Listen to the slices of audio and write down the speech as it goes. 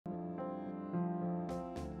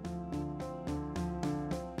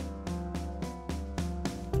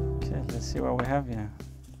see what we have here.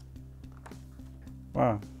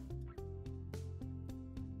 Wow.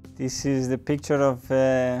 This is the picture of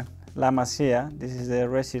La Masia. This is the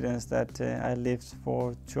residence that I lived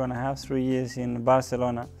for 2.5, 3 years in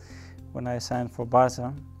Barcelona when I signed for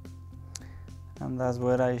Barca. And that's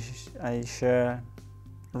where I share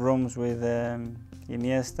rooms with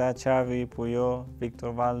Iniesta, Xavi, Puyol,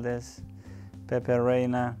 Victor Valdez, Pepe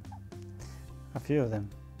Reina, a few of them.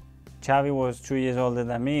 Xavi was 2 years older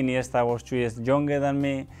than me, Iniesta was 2 years younger than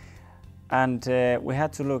me, and we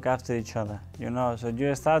had to look after each other, you know. So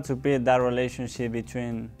you start to build that relationship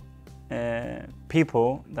between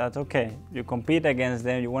people that, okay, you compete against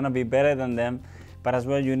them, you want to be better than them, but as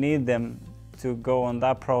well you need them to go on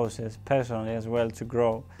that process personally as well to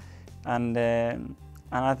grow. And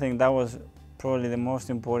I think that was probably the most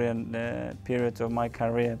important period of my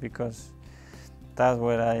career, because that's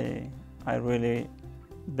where I really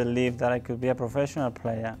believed that I could be a professional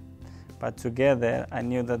player. But together I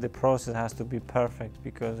knew that the process has to be perfect,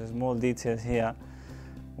 because the small details here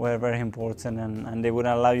were very important, and they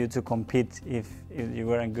wouldn't allow you to compete if you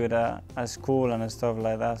weren't good at school and stuff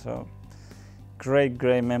like that. So great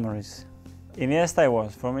memories.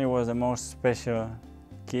 Iniesta for me was the most special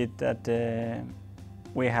kid that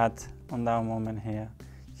we had on that moment here.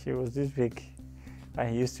 He was this big.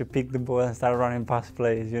 He used to pick the ball and start running past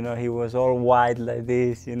players, you know. He was all wide like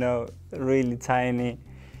this, you know, really tiny,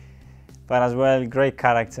 but as well great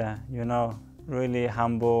character, you know, really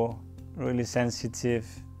humble, really sensitive.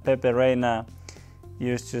 Pepe Reina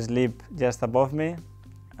used to sleep just above me,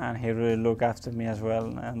 and he really looked after me as well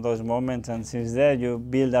in those moments. And since there you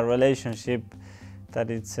build a relationship that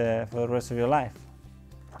it's for the rest of your life.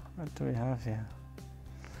 What do we have here?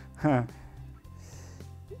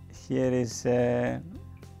 Here is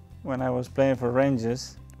when I was playing for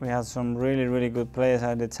Rangers. We had some really good players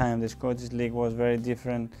at the time. The Scottish League was very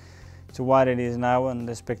different to what it is now, and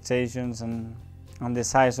the expectations and the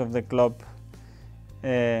size of the club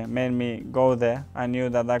made me go there. I knew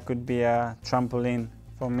that that could be a trampoline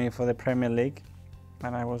for me for the Premier League.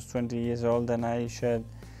 And I was 20 years old, and I shared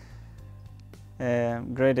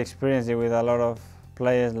great experience with a lot of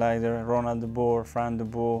players like Ronald de Boer, Fran de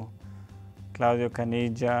Boer, Claudio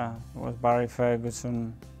Caniggia, was Barry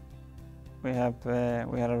Ferguson. We had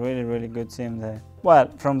a really good team there. Well,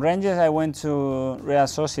 from Rangers I went to Real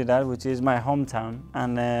Sociedad, which is my hometown,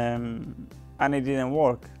 and it didn't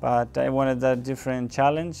work. But I wanted a different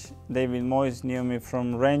challenge. David Moyes knew me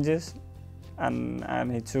from Rangers,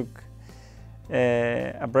 and he took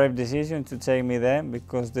a brave decision to take me there,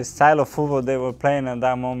 because the style of football they were playing at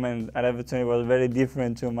that moment at Everton was very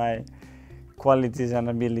different to my qualities and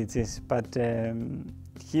abilities. But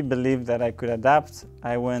he believed that I could adapt.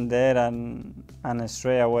 I went there, and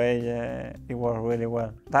straight away it worked really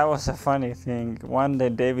well. That was a funny thing. One day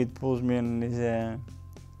David pulls me in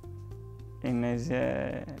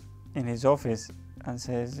his office and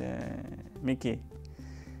says, Mickey,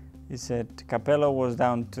 he said, Capello was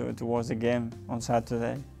down to watch the game on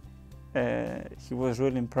Saturday. He was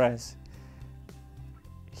really impressed.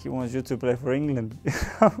 He wants you to play for England.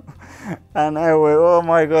 And I went, oh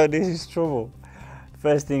my God, this is trouble.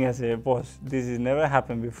 First thing I said, boss, this has never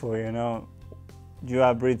happened before, you know. You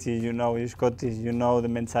are British, you know, you're Scottish, you know the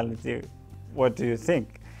mentality. What do you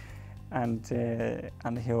think? And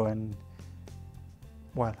he went,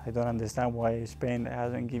 well, I don't understand why Spain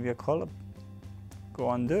hasn't given you a call-up. Go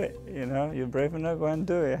and do it, you know, you're brave enough, go and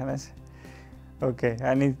do it. And I said, okay,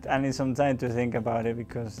 I need some time to think about it,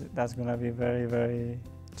 because that's gonna be very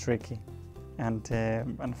tricky.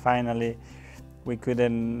 And finally, we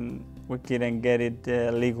couldn't get it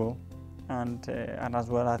legal, and as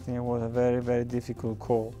well, I think it was a very difficult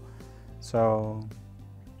call. So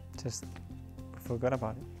just forgot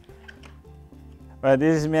about it. But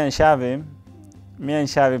this is me and Xavi. Me and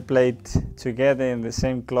Xavi played together in the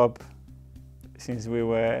same club since we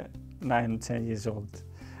were 9 or 10 years old.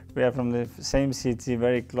 We are from the same city,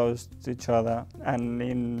 very close to each other, and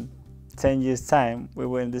in 10 years' time, we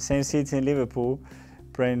were in the same city in Liverpool,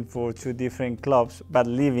 playing for 2 different clubs, but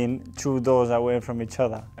living 2 doors away from each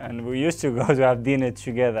other. And we used to go to have dinner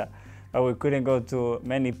together, but we couldn't go to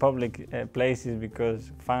many public places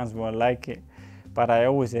because fans won't like it. But I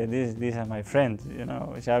always say, these are my friends, you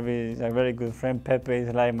know. Xavi is a very good friend. Pepe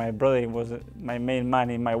is like my brother. He was my main man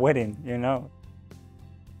in my wedding, you know.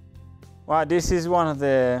 Well, this is one of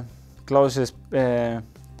the closest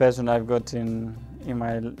person I've got in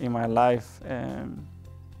my life.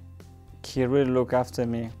 He really looked after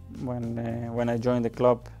me when I joined the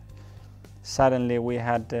club. Suddenly we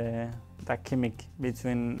had that chemistry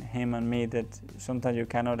between him and me that sometimes you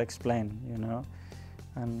cannot explain, you know.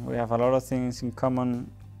 And we have a lot of things in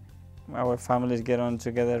common Our families get on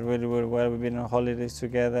together really, really well. We've been on holidays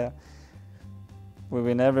together. We've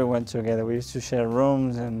been everywhere together. We used to share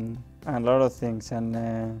rooms and a lot of things. And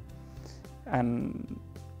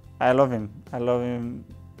I love him. I love him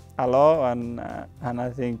a lot, and I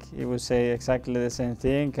think he would say exactly the same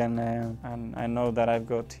thing. And I know that I've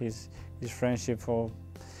got his friendship for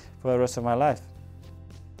the rest of my life.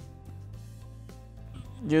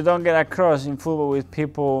 You don't get across in football with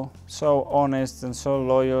people so honest and so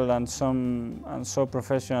loyal and so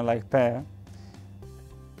professional like Pepe.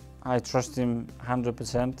 I trust him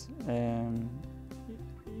 100%.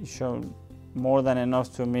 He showed more than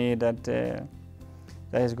enough to me that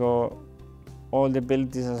he's got all the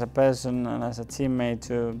abilities as a person and as a teammate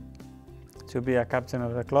to be a captain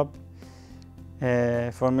of the club.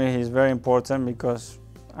 For me, he's very important because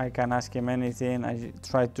I can ask him anything. I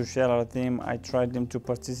try to share with him. I tried him to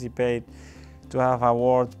participate, to have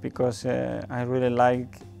awards, because I really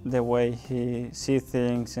like the way he sees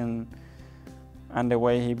things and the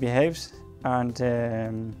way he behaves. And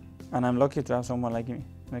I'm lucky to have someone like him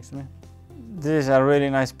next to me. This is a really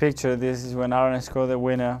nice picture. This is when Aaron scored the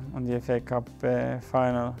winner on the FA Cup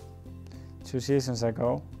final 2 seasons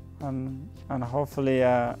ago, and hopefully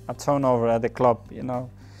a turnover at the club. You know,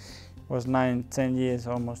 it was 9-10 years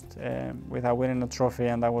almost without winning a trophy,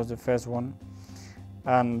 and that was the first one.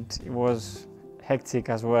 And it was hectic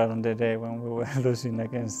as well on the day when we were losing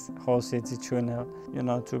against Hull City 2-0. You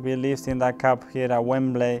know, to be lifting that cup here at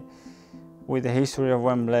Wembley, with the history of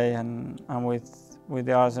Wembley and with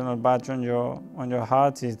the Arsenal badge on your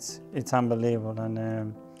heart, it's unbelievable.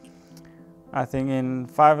 And I think in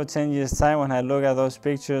 5 or 10 years' time, when I look at those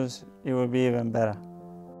pictures, it will be even better.